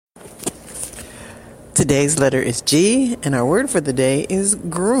Today's letter is G, and our word for the day is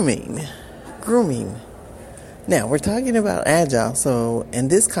grooming. Grooming. Now, we're talking about Agile, so in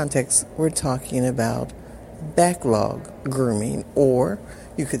this context, we're talking about backlog grooming, or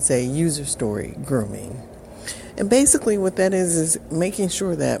you could say user story grooming. And basically what that is making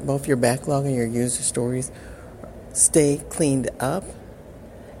sure that both your backlog and your user stories stay cleaned up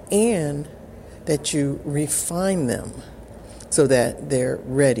and that you refine them so that they're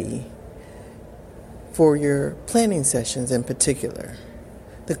ready for your planning sessions in particular.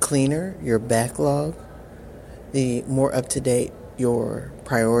 The cleaner your backlog, the more up-to-date your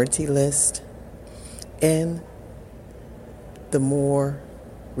priority list, and the more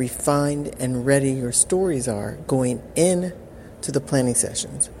refined and ready your stories are going into the planning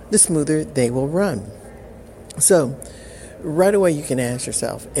sessions, the smoother they will run. So, right away you can ask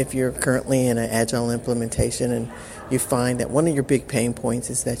yourself, if you're currently in an Agile implementation and you find that one of your big pain points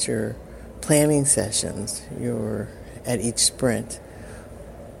is that your planning sessions, at each sprint,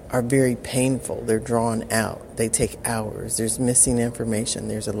 are very painful. They're drawn out. They take hours. There's missing information.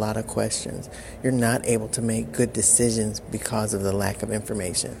 There's a lot of questions. You're not able to make good decisions because of the lack of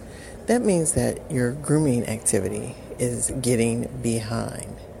information. That means that your grooming activity is getting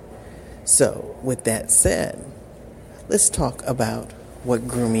behind. So, with that said, let's talk about what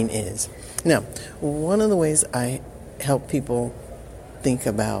grooming is. Now, one of the ways I help people think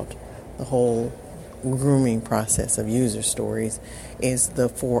about the whole grooming process of user stories is the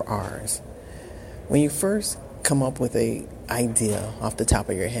 4 R's. When you first come up with an idea off the top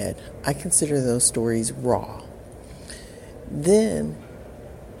of your head, I consider those stories raw. Then,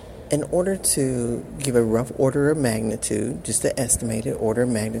 in order to give a rough order of magnitude, just an estimated order of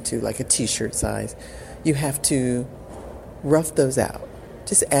magnitude, like a t-shirt size, you have to rough those out.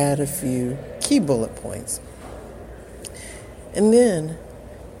 Just add a few key bullet points. And then,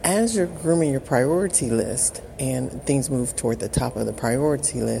 as you're grooming your priority list and things move toward the top of the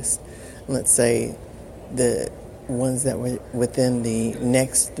priority list, let's say the ones that were within the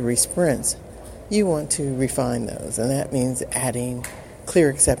next 3 sprints, you want to refine those. And that means adding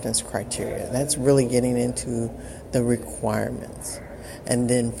clear acceptance criteria. That's really getting into the requirements. And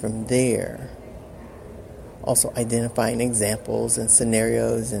then from there, also identifying examples and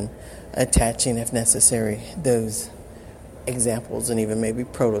scenarios and attaching, if necessary, those examples and even maybe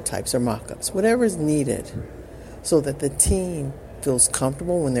prototypes or mock-ups, whatever is needed, so that the team feels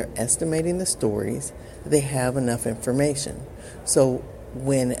comfortable when they're estimating the stories, they have enough information. So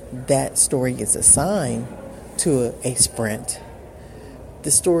when that story gets assigned to a sprint,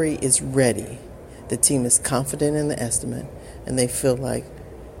 the story is ready. The team is confident in the estimate, and they feel like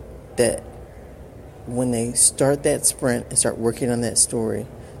that when they start that sprint and start working on that story,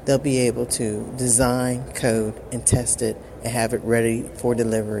 they'll be able to design, code, and test it and have it ready for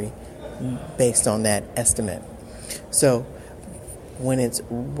delivery based on that estimate. So when it's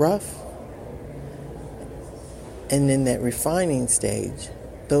rough and in that refining stage,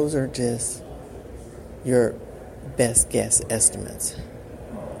 those are just your best guess estimates.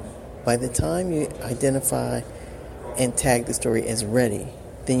 By the time you identify and tag the story as ready,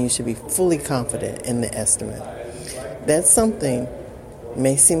 then you should be fully confident in the estimate. That's something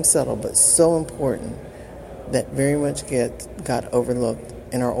may seem subtle, but so important that very much got overlooked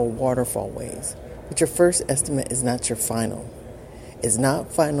in our old waterfall ways. But your first estimate is not your final. It's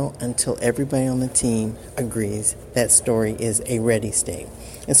not final until everybody on the team agrees that story is a ready state.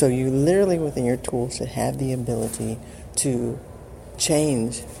 And so you literally within your tool should have the ability to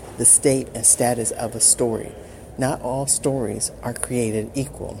change the state and status of a story. Not all stories are created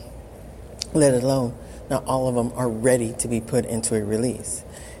equal, let alone not all of them are ready to be put into a release.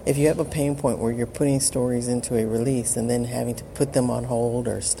 If you have a pain point where you're putting stories into a release and then having to put them on hold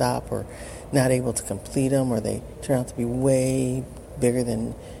or stop or not able to complete them, or they turn out to be way bigger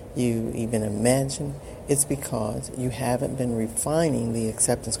than you even imagined, it's because you haven't been refining the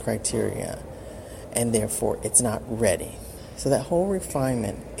acceptance criteria and therefore it's not ready. So that whole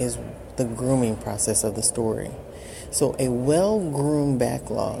refinement is the grooming process of the story. So a well-groomed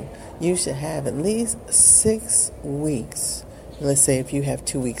backlog, you should have at least 6 weeks. Let's say if you have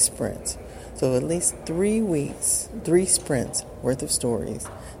 2-week sprints. So at least 3 weeks, 3 sprints worth of stories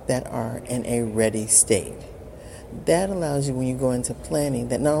that are in a ready state. That allows you, when you go into planning,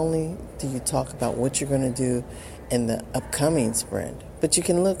 that not only do you talk about what you're going to do in the upcoming sprint, but you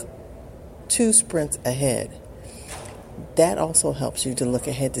can look 2 sprints ahead. That also helps you to look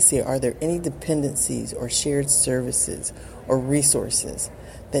ahead to see, are there any dependencies or shared services or resources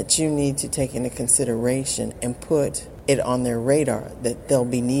that you need to take into consideration and put it on their radar that they'll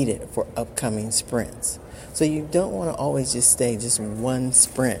be needed for upcoming sprints. So you don't want to always just stay just one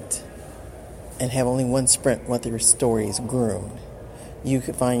sprint and have only one sprint with your stories groomed, you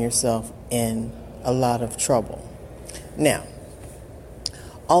could find yourself in a lot of trouble. Now,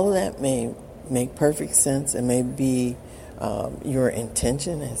 all of that may make perfect sense and may be your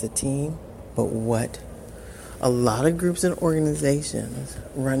intention as a team, but what a lot of groups and organizations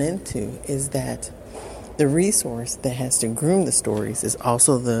run into is that the resource that has to groom the stories is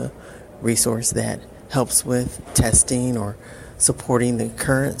also the resource that helps with testing or supporting the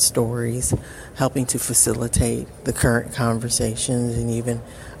current stories, helping to facilitate the current conversations, and even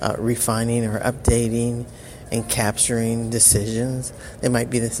refining or updating and capturing decisions. They might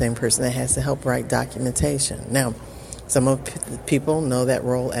be the same person that has to help write documentation. Now, some of the people know that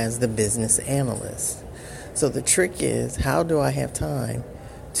role as the business analyst. So the trick is, how do I have time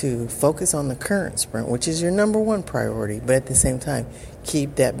to focus on the current sprint, which is your number one priority, but at the same time,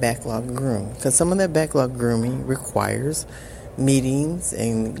 keep that backlog groomed? Because some of that backlog grooming requires meetings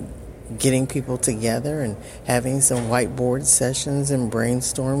and getting people together and having some whiteboard sessions and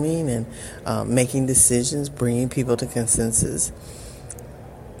brainstorming and making decisions, bringing people to consensus.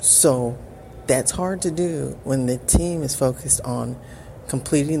 So that's hard to do when the team is focused on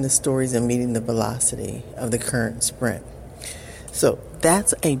completing the stories and meeting the velocity of the current sprint. So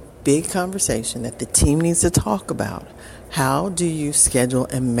that's a big conversation that the team needs to talk about. How do you schedule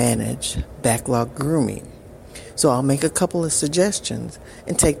and manage backlog grooming? So I'll make a couple of suggestions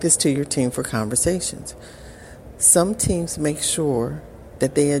and take this to your team for conversations. Some teams make sure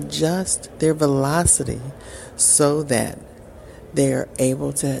that they adjust their velocity so that they're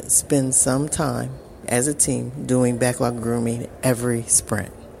able to spend some time as a team doing backlog grooming every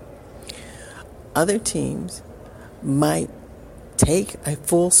sprint. Other teams might take a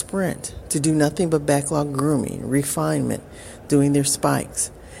full sprint to do nothing but backlog grooming, refinement, doing their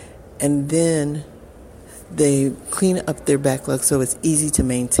spikes, and then they clean up their backlog so it's easy to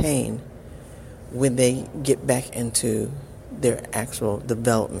maintain when they get back into their actual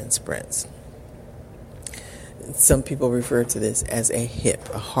development sprints. Some people refer to this as a HIP,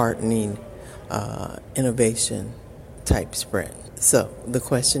 a hardening innovation type sprint. So the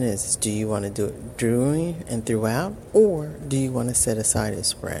question is, do you want to do it during and throughout, or do you want to set aside a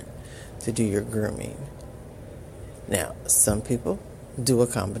sprint to do your grooming? Now, some people do a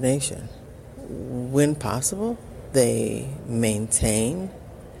combination. When possible, they maintain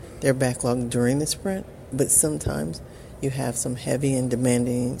their backlog during the sprint, but sometimes you have some heavy and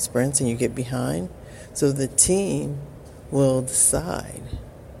demanding sprints and you get behind. So the team will decide,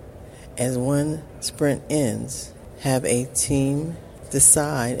 as one sprint ends, have a team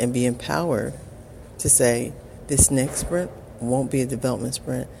decide and be empowered to say, this next sprint won't be a development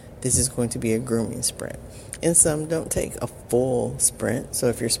sprint, this is going to be a grooming sprint. And some don't take a full sprint. So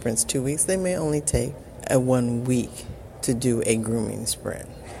if your sprint's 2 weeks, they may only take a 1 week to do a grooming sprint.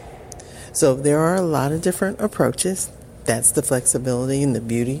 So there are a lot of different approaches. That's the flexibility and the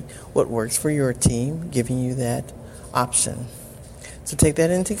beauty, what works for your team, giving you that option. So take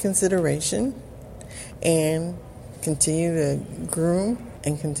that into consideration and continue to groom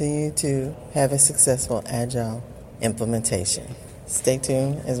and continue to have a successful Agile implementation. Stay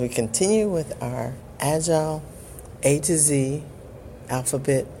tuned as we continue with our Agile A to Z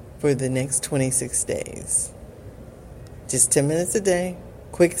alphabet for the next 26 days. Just 10 minutes a day,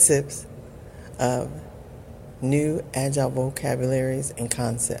 quick sips of new Agile vocabularies and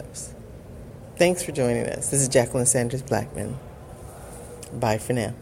concepts. Thanks for joining us. This is Jacqueline Sanders Blackman. Bye for now.